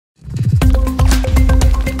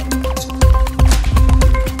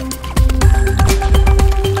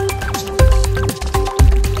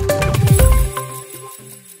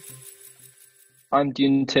I'm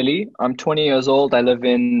Dune Tilley. I'm 20 years old. I live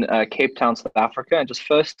in Cape Town, South Africa. And just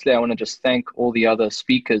firstly, I want to just thank all the other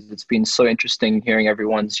speakers. It's been so interesting hearing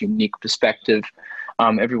everyone's unique perspective,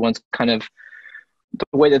 everyone's kind of the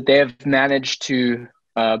way that they've managed to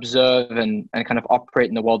observe and kind of operate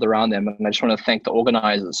in the world around them. And I just want to thank the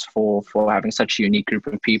organizers for having such a unique group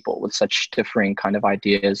of people with such differing kind of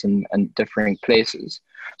ideas and differing places.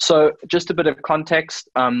 So just a bit of context,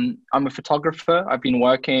 I'm a photographer. I've been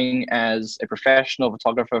working as a professional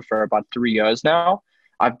photographer for about 3 years now.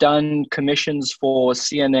 I've done commissions for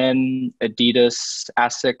CNN, Adidas,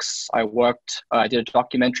 Asics. I did a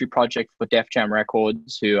documentary project for Def Jam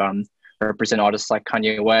Records, who represent artists like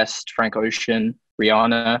Kanye West, Frank Ocean,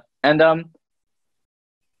 Rihanna, and done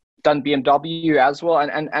BMW as well.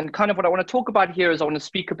 And kind of what I want to talk about here is I want to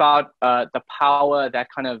speak about the power that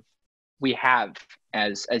kind of we have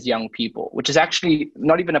as young people, which is actually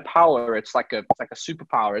not even a power. It's like a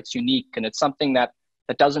superpower. It's unique, and it's something that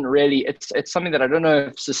doesn't really. It's something that I don't know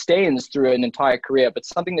if sustains through an entire career, but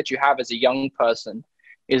something that you have as a young person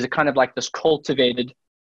is a kind of like this cultivated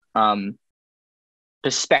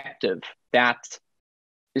perspective that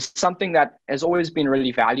is something that has always been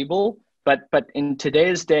really valuable, but in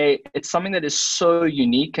today's day, it's something that is so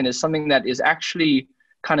unique and is something that is actually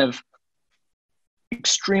kind of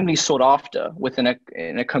extremely sought after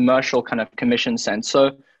in a commercial kind of commission sense.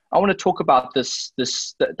 So I want to talk about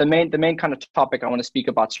the main kind of topic I want to speak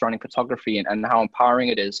about surrounding photography and how empowering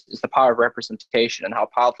it is the power of representation and how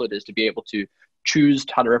powerful it is to be able to choose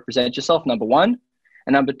how to represent yourself, number one,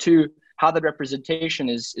 and number two, how the representation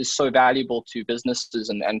is so valuable to businesses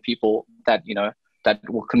and people that, that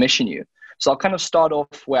will commission you. So I'll kind of start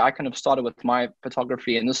off where I kind of started with my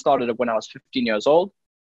photography. And this started when I was 15 years old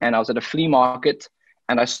and I was at a flea market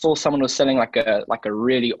and I saw someone was selling like a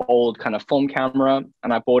really old kind of film camera.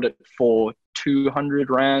 And I bought it for 200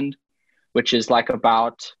 Rand, which is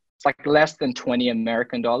it's like less than 20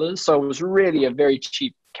 American dollars. So it was really a very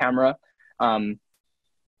cheap camera.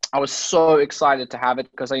 I was so excited to have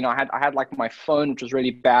it because I had like my phone, which was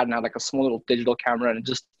really bad, and I had like a small little digital camera, and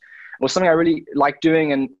it was something I really liked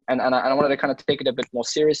doing, and I wanted to kind of take it a bit more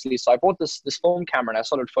seriously. So I bought this film camera, and I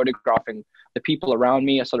started photographing the people around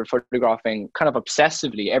me. I started photographing kind of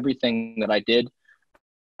obsessively everything that I did,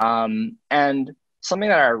 and something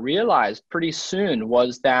that I realized pretty soon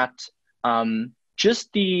was that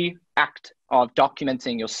just the act of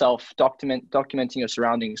documenting yourself, documenting your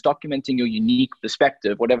surroundings, documenting your unique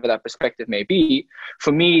perspective, whatever that perspective may be.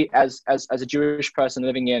 For me, as a Jewish person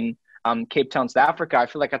living in Cape Town, South Africa, I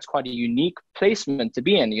feel like that's quite a unique placement to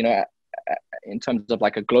be in, in terms of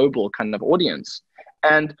like a global kind of audience.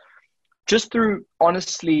 And just through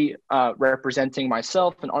honestly representing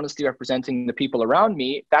myself and honestly representing the people around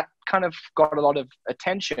me, that kind of got a lot of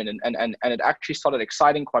attention and it actually started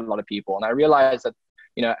exciting quite a lot of people. And I realized that,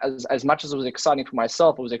 as much as it was exciting for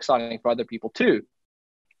myself, it was exciting for other people too.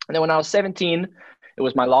 And then when I was 17, it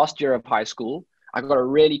was my last year of high school. I got a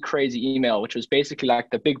really crazy email, which was basically like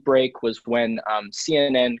the big break was when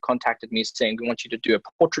CNN contacted me saying, we want you to do a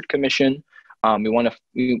portrait commission. We want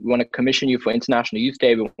to commission you for International Youth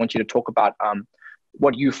Day. We want you to talk about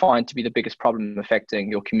what you find to be the biggest problem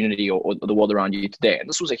affecting your community or the world around you today. And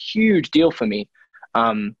this was a huge deal for me.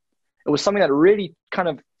 It was something that really kind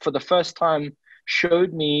of, for the first time,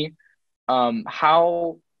 showed me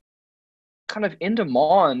how kind of in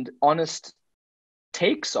demand honest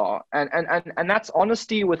takes are, and that's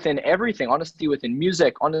honesty within everything, honesty within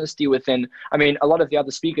music, honesty within, a lot of the other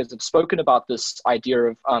speakers have spoken about this idea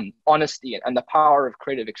of honesty and the power of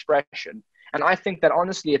creative expression. And I think that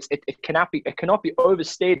honestly it cannot be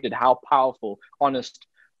overstated how powerful honest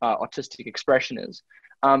artistic expression is.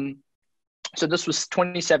 So this was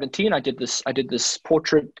 2017. I did this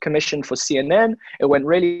portrait commission for CNN. It went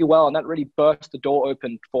really well, and that really burst the door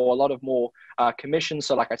open for a lot of more commissions.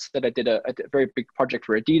 So like I said, I did a very big project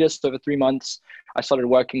for Adidas over 3 months. I started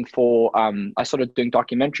doing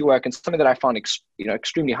documentary work, and something that I found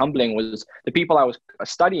extremely humbling was the people I was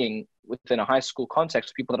studying within a high school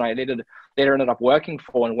context, people that I later ended up working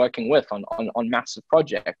for and working with on massive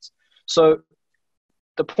projects. So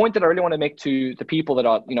the point that I really want to make to the people that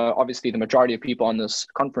are, obviously the majority of people on this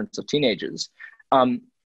conference of teenagers,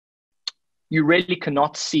 you really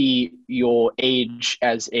cannot see your age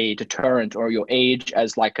as a deterrent or your age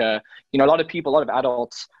as like a lot of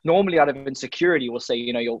adults normally out of insecurity will say,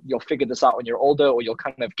 you'll figure this out when you're older, or you'll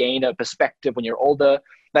kind of gain a perspective when you're older.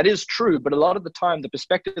 That is true. But a lot of the time, the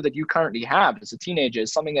perspective that you currently have as a teenager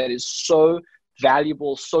is something that is so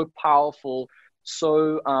valuable, so powerful,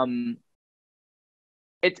 so,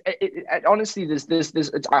 honestly,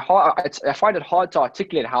 I find it hard to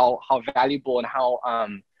articulate how valuable and how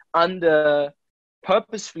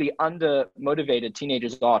purposefully under motivated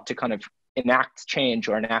teenagers are to kind of enact change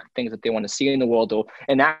or enact things that they want to see in the world, or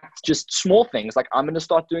enact just small things like, I'm going to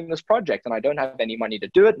start doing this project and I don't have any money to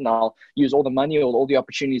do it, and I'll use all the money or all the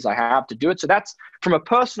opportunities I have to do it. So that's from a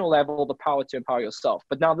personal level, the power to empower yourself.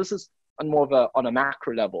 But now this is on a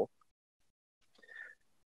macro level.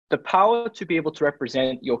 The power to be able to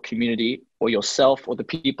represent your community or yourself or the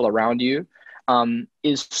people around you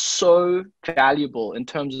is so valuable in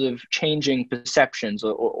terms of changing perceptions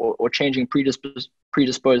or changing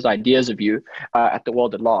predisposed ideas of you at the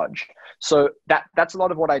world at large. So that's a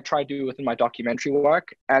lot of what I try to do within my documentary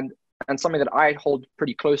work. And something that I hold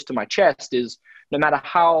pretty close to my chest is, no matter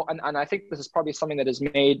how, and I think this is probably something that has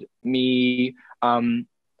made me,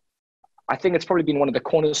 I think it's probably been one of the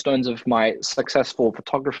cornerstones of my successful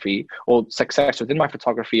photography, or success within my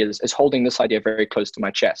photography, is holding this idea very close to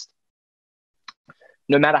my chest.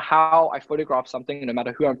 No matter how I photograph something, no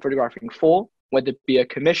matter who I'm photographing for, whether it be a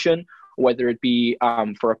commission, whether it be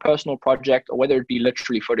for a personal project, or whether it be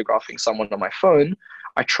literally photographing someone on my phone,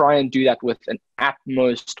 I try and do that with an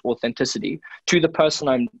utmost authenticity to the person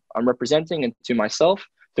I'm representing and to myself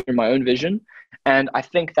through my own vision. And I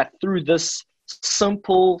think that through this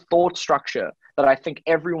simple thought structure that I think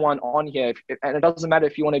everyone on here, and it doesn't matter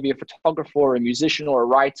if you want to be a photographer or a musician or a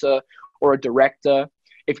writer or a director,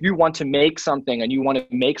 if you want to make something and you want to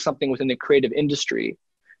make something within the creative industry,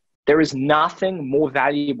 there is nothing more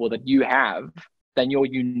valuable that you have than your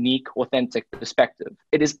unique, authentic perspective.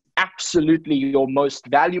 It is absolutely your most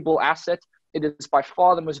valuable asset. It is by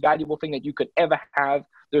far the most valuable thing that you could ever have.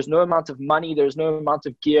 There's no amount of money, there's no amount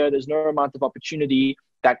of gear, there's no amount of opportunity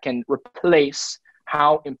that can replace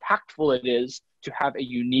how impactful it is to have a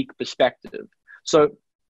unique perspective. So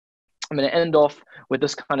I'm going to end off with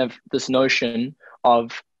this notion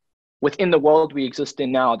of, within the world we exist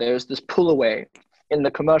in now, there's this pull away in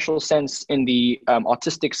the commercial sense, in the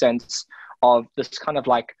artistic sense, of this kind of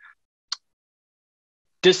like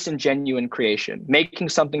disingenuine creation, making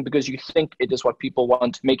something because you think it is what people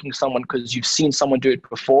want, making someone because you've seen someone do it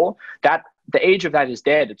before. That the age of that is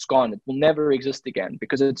dead. It's gone. It will never exist again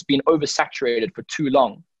because it's been oversaturated for too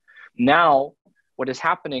long. Now, what is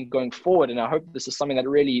happening going forward, and I hope this is something that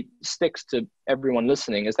really sticks to everyone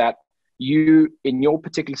listening, is that you, in your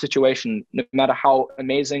particular situation, no matter how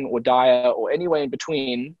amazing or dire or anywhere in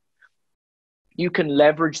between, you can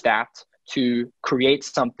leverage that to create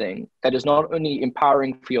something that is not only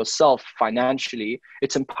empowering for yourself financially,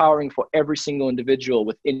 it's empowering for every single individual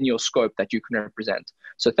within your scope that you can represent.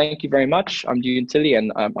 So thank you very much. I'm Dune Tilley,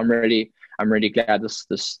 and I'm really glad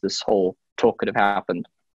this whole talk could have happened.